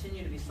want to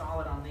continue to be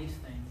solid on these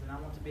things, and I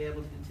want to be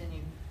able to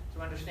continue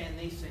to understand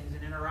these things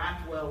and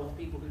interact well with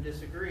people who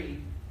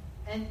disagree.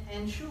 And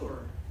sure,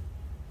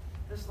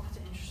 there's lots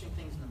of interesting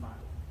things in the Bible.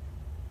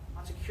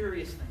 Lots of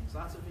curious things.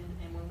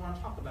 And we want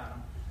to talk about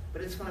them.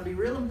 But it's going to be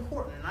real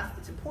important. And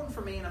it's important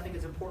for me, and I think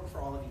it's important for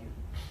all of you,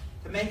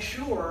 to make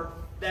sure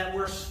that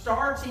we're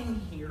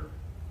starting here.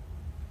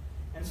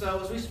 And so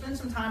as we spend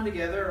some time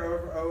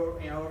together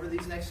over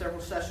these next several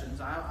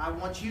sessions, I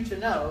want you to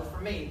know, for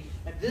me,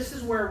 that this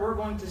is where we're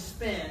going to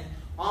spend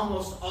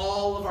almost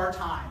all of our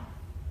time.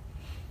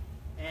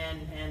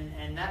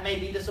 And that may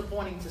be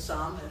disappointing to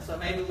some, and so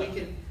maybe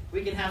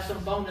we can have some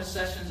bonus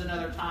sessions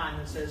another time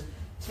that says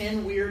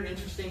 10 weird,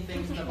 interesting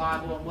things in the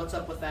Bible, and what's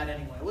up with that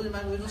anyway. We'll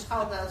just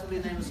call it that. That's what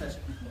the name of the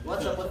session.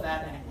 What's up with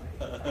that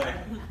anyway? All right?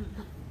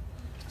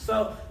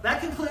 So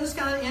that concludes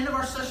kind of the end of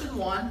our session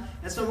 1.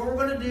 And so what we're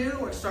going to do,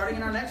 we're starting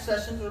in our next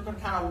session, we're going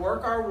to kind of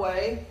work our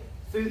way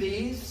through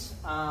these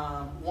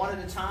one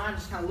at a time,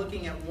 just kind of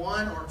looking at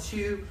one or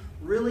two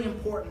really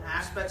important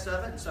aspects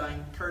of it. And so I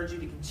encourage you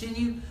to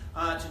continue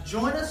to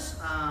join us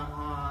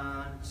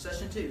on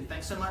session 2.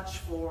 Thanks so much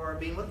for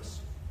being with us.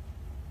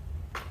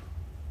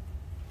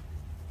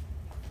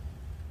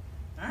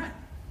 All right.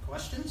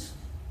 Questions?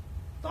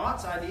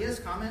 Thoughts, ideas,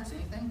 comments,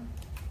 anything?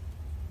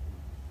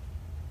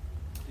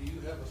 Do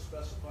you have a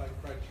specified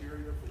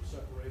criteria for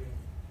separating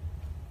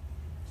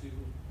 2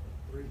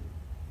 or 3?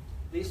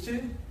 These 2?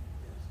 Yes.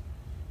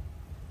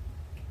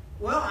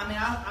 Well, I mean,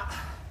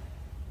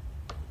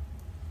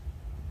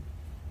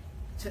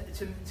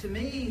 to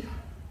me,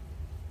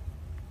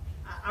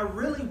 I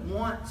really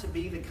want to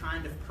be the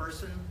kind of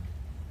person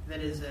that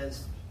is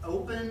as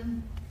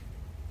open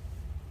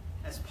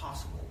as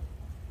possible.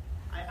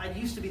 I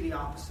used to be the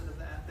opposite of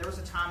that. There was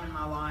a time in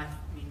my life,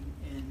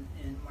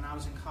 when I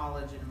was in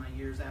college and in my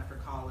years after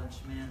college,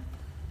 man,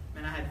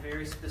 I had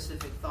very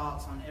specific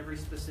thoughts on every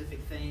specific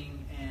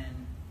thing, and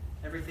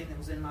everything that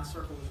was in my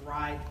circle was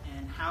right.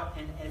 And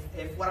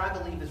if what I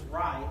believe is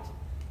right,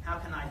 how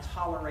can I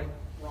tolerate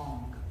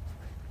wrong?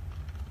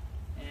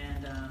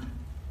 And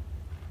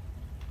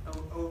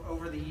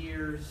over the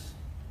years,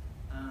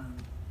 I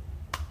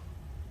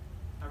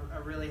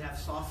really have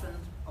softened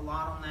a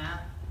lot on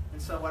that.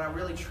 And so what I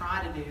really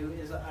try to do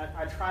is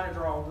I try to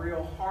draw a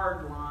real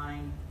hard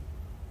line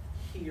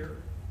here.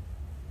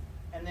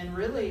 And then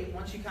really,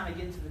 once you kind of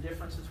get to the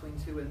difference between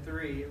 2 and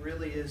 3, it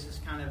really is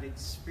just kind of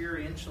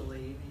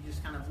experientially, you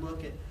just kind of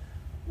look at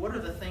what are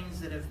the things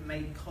that have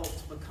made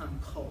cults become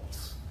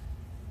cults.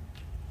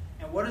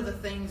 And what are the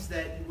things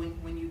that,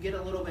 when you get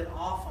a little bit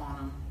off on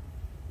them,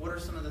 what are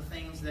some of the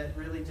things that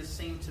really just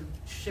seem to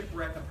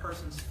shipwreck a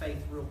person's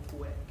faith real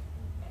quick?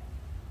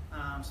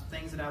 Some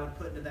things that I would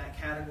put into that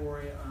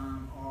category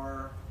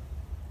are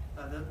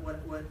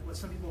what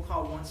some people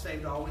call once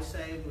saved, always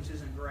saved, which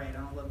isn't great. I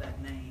don't love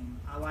that name.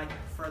 I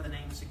prefer the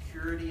name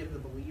security of the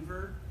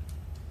believer.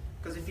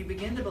 Because if you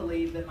begin to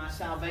believe that my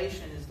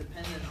salvation is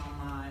dependent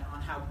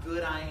on how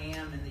good I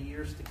am in the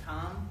years to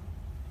come,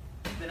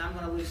 then I'm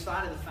going to lose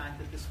sight of the fact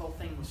that this whole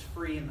thing was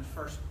free in the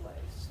first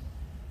place.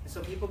 And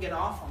so people get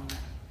off on that.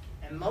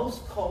 And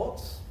most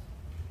cults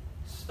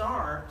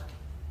start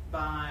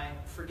by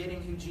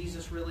forgetting who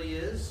Jesus really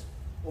is,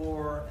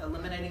 or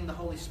eliminating the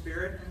Holy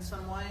Spirit in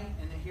some way.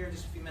 And here in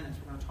just a few minutes,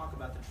 we're going to talk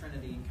about the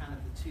Trinity and kind of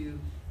the 2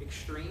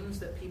 extremes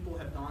that people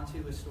have gone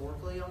to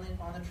historically on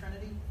the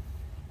Trinity.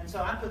 And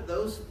so I put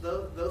those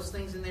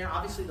things in there.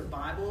 Obviously, the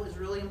Bible is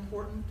really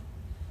important.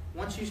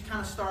 Once you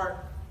kind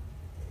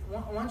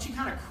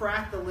of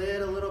crack the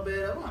lid a little bit,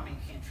 you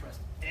can't trust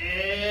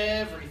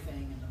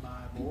everything in the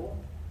Bible.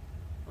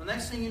 Well,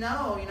 next thing you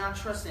know, you're not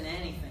trusting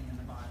anything in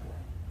the Bible.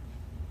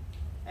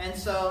 And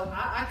so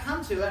I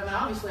come to it.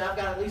 Obviously, I've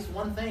got at least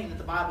one thing that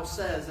the Bible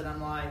says that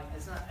I'm like,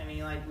 it's not.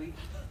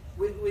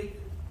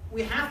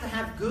 We have to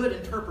have good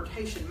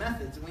interpretation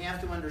methods, and we have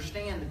to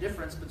understand the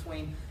difference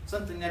between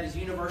something that is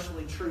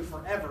universally true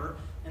forever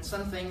and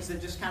some things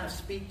that just kind of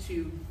speak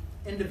to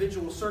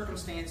individual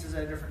circumstances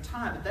at a different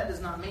time. But that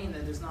does not mean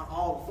that it's not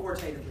all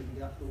authoritatively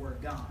the Word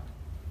of God.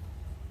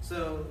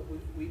 So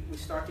we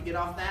start to get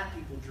off that,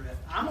 people drift.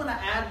 I'm going to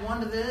add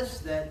one to this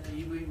that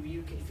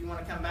if you want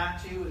to come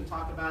back to, we'll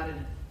talk about it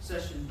in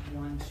session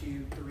 1,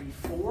 2, 3,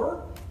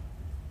 4.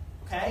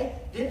 Okay?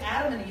 Did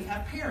Adam and Eve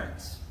have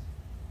parents?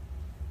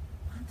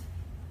 What?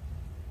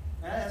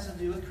 That has to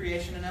do with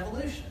creation and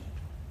evolution.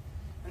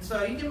 And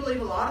so you can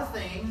believe a lot of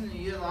things, and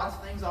you get lots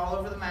of things all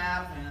over the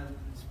map, and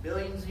it's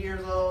billions of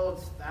years old,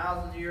 it's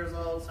thousands of years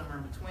old, somewhere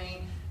in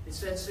between. It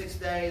said 6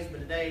 days,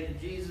 but a day to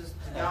Jesus,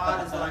 to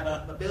God, is like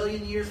a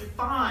billion years.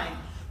 Fine.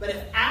 But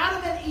if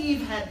Adam and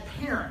Eve had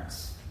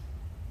parents,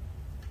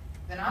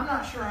 then I'm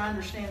not sure I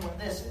understand what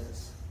this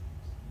is.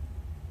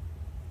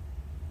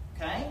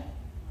 Okay?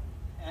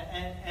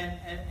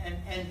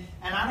 And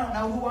I don't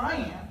know who I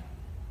am.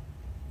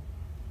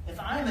 If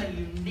I'm a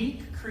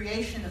unique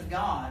creation of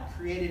God,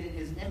 created in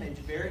His image,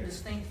 very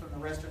distinct from the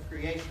rest of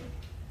creation.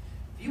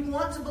 If you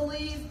want to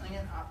believe,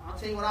 I'll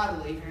tell you what I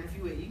believe here in a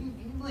few weeks. You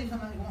can believe how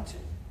much you want to.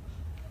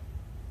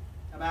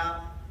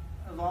 About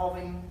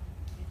evolving,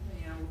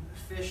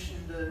 fish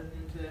into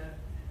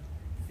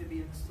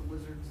amphibians to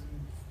lizards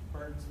and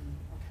birds, and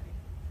okay,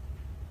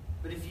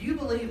 But if you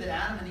believe that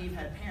Adam and Eve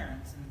had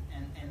parents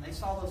and they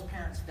saw those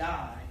parents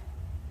die,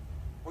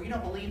 or you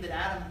don't believe that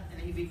Adam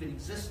and Eve even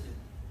existed,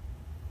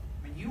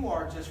 I mean, you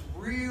are just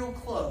real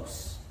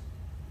close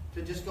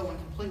to just going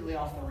completely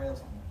off the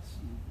rails on this.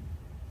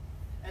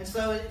 And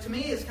so, to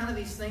me, it's kind of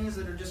these things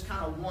that are just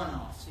kind of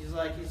one-offs. He's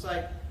like,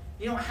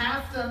 you don't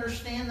have to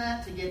understand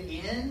that to get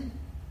in,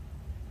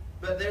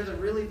 but they're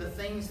really the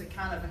things that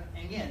kind of,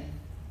 again,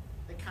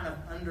 that kind of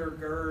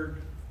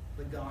undergird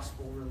the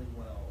gospel really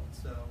well. And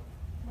so,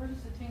 where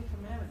does the Ten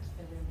Commandments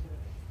fit into it?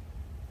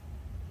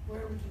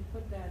 Where would you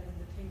put that in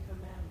the Ten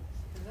Commandments?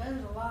 Because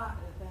there's a lot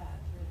of that.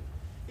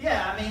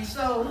 Yeah, I mean,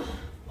 so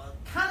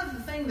kind of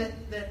the thing that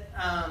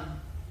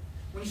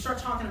when you start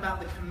talking about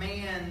the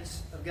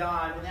commands of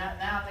God, and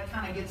now that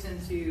kind of gets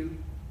into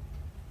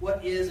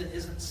what is and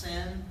isn't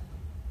sin.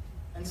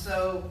 And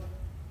so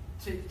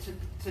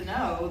to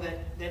know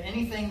that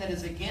anything that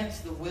is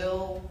against the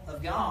will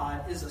of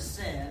God is a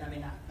sin, I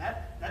mean,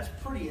 that's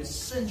pretty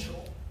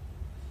essential.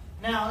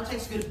 Now, it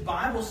takes good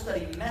Bible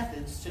study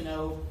methods to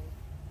know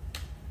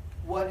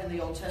what in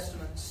the Old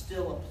Testament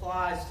still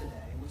applies today,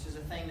 which is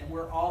a thing that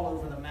we're all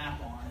over the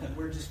map on, and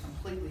we're just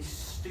completely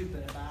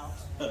stupid about.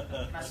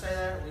 Can I say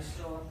that? Are we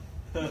still?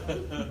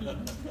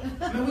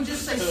 I mean, we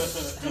just say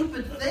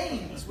stupid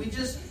things. We'll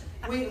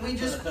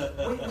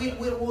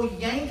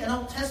yank an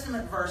Old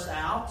Testament verse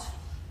out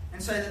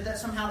and say that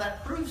somehow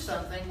that proves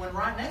something, when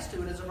right next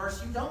to it is a verse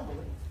you don't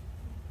believe.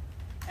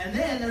 And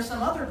then there's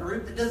some other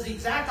group that does the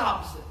exact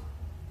opposite.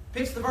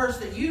 Picks the verse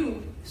that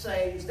you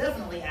say is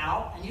definitely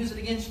out and use it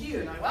against you.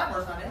 And like, well, that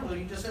verse not in, well,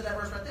 you just said that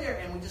verse right there,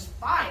 and we just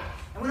fight.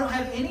 And we don't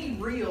have any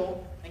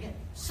real, again,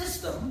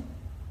 system,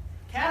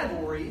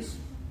 categories,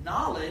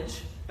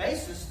 knowledge,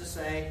 basis to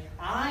say,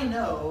 I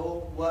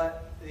know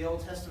what the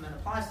Old Testament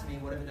applies to me,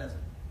 what if it doesn't?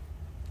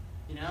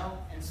 You know?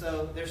 And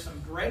so there's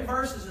some great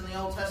verses in the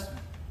Old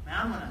Testament.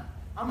 Now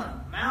I'm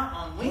gonna mount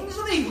on wings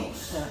of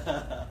eagles.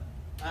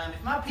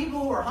 If my people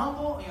who are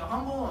humble and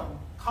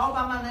call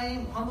by my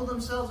name, humble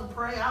themselves and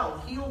pray, I will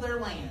heal their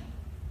land.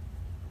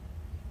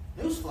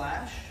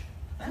 Newsflash,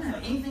 that doesn't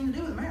have anything to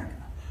do with America.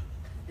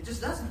 It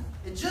just doesn't.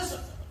 It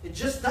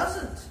just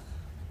doesn't.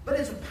 But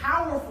it's a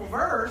powerful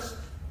verse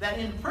that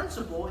in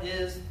principle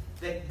is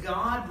that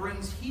God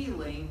brings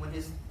healing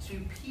to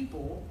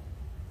people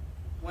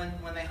when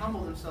they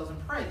humble themselves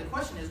and pray. The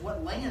question is,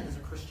 what land does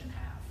a Christian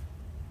have?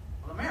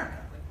 Well, America.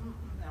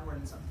 Now we're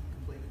in something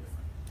completely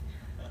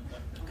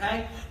different.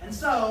 Okay? And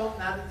so,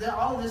 now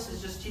all of this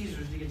is just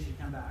teasers to get you to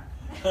come back.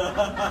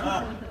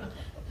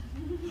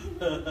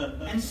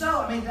 And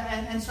so, I mean,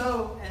 and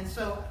so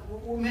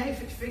we may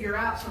figure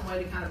out some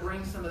way to kind of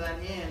bring some of that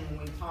in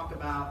when we talk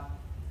about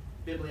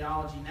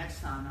bibliology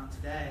next time, not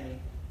today,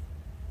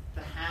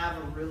 to have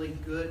a really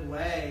good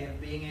way of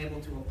being able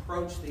to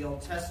approach the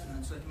Old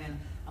Testament. So, man,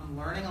 I'm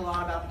learning a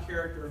lot about the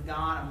character of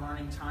God. I'm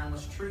learning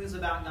timeless truths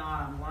about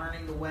God. I'm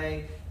learning the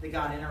way that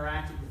God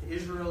interacted with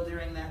Israel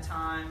during that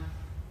time.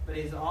 But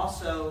it's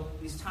also,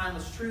 these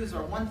timeless truths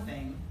are one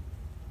thing,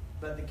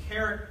 but the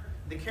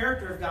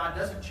character of God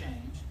doesn't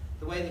change.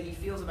 The way that he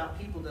feels about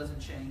people doesn't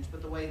change,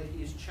 but the way that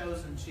he has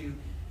chosen to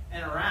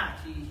interact.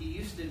 He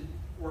used to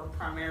work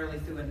primarily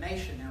through a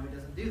nation. Now he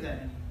doesn't do that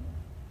anymore.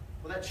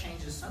 Well, that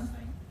changes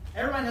something.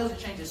 Everybody knows it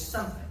changes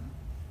something.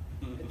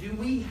 Do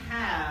we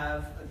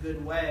have a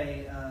good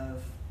way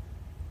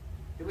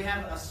do we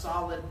have a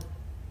solid,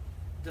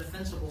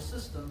 defensible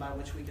system by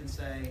which we can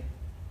say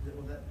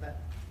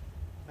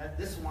that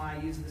this is why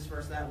I use this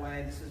verse that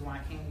way, this is why I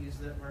can't use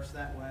that verse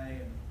that way,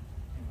 and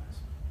anyways.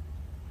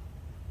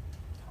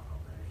 Talk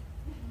already.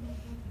 I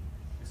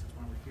guess that's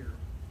why we're here.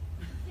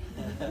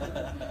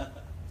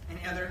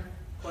 Any other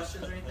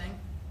questions or anything?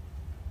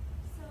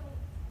 So,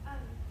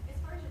 as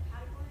far as your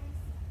categories,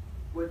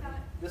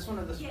 This one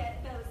or this one? Yeah,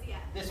 those, yeah.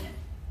 This one?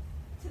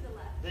 To the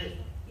left. This?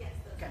 Yes,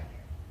 those Okay. right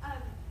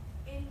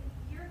there. In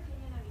your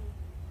opinion, I mean,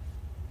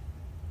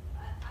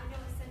 I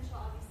know essential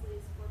obviously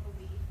is for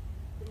belief.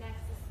 The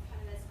next is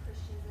kind of as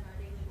Christians in our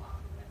daily walk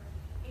or whatever.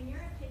 In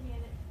your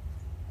opinion,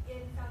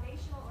 in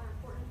foundational or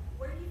important,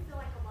 where do you feel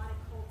like a lot of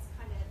cults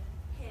kind of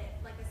hit,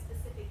 like a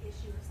specific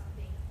issue or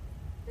something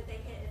that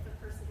they hit if a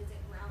person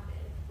isn't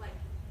grounded, like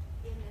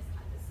in this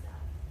kind of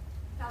stuff?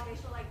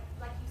 Foundational,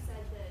 like you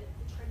said, the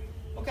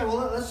Trinity. Okay,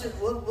 well,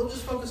 we'll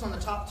just focus on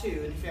the top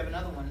two, and if you have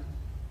another one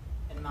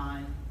in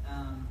mind,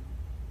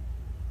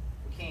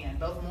 we can.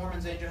 Both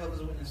Mormons and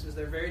Jehovah's Witnesses,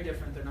 they're very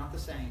different. They're not the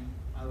same,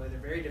 by the way. They're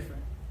very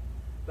different.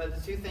 But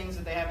the two things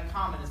that they have in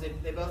common is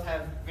they both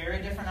have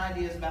very different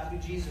ideas about who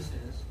Jesus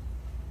is.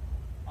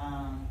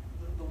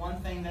 The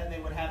one thing that they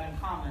would have in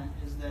common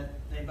is that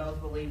they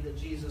both believe that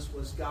Jesus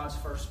was God's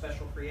first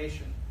special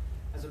creation,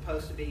 as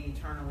opposed to being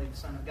eternally the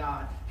Son of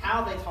God.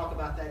 How they talk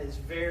about that is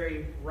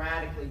very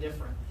radically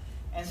different.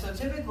 And so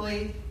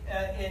typically,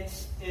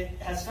 it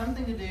has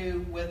something to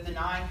do with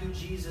denying who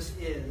Jesus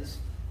is,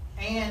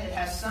 and it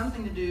has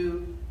something to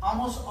do,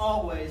 almost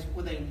always,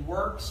 with a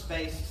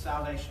works-based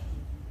salvation.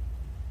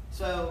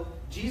 So,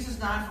 Jesus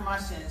died for my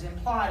sins.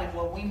 Implied in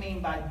what we mean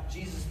by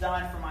Jesus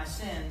died for my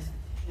sins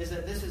is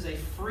that this is a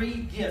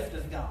free gift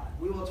of God.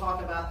 We will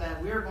talk about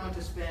that. We are going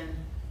to spend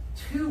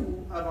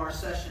 2 of our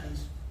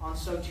sessions on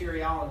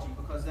soteriology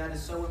because that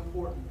is so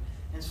important.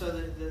 And so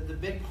the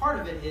big part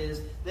of it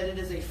is that it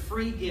is a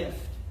free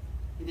gift.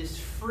 It is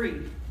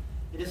free.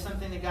 It is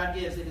something that God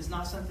gives. It is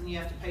not something you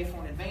have to pay for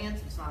in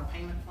advance. It's not a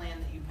payment plan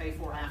that you pay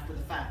for after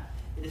the fact.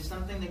 It is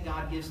something that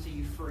God gives to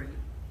you free.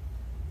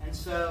 And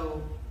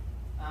so,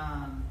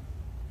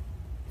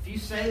 if you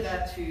say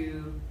that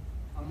to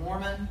a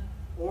Mormon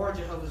or a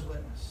Jehovah's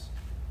Witness,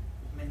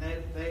 I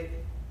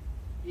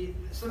mean,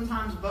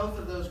 sometimes both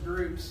of those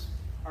groups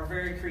are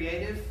very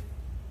creative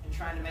in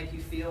trying to make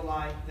you feel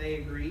like they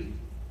agree.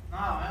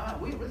 No,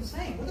 we're the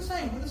same. We're the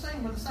same. We're the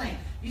same. We're the same.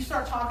 You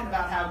start talking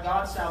about how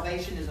God's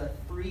salvation is a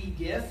free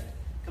gift,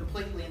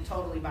 completely and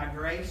totally by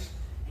grace,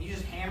 and you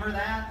just hammer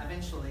that,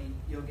 eventually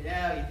you'll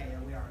get,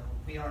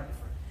 we are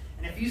different.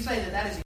 And if you say that is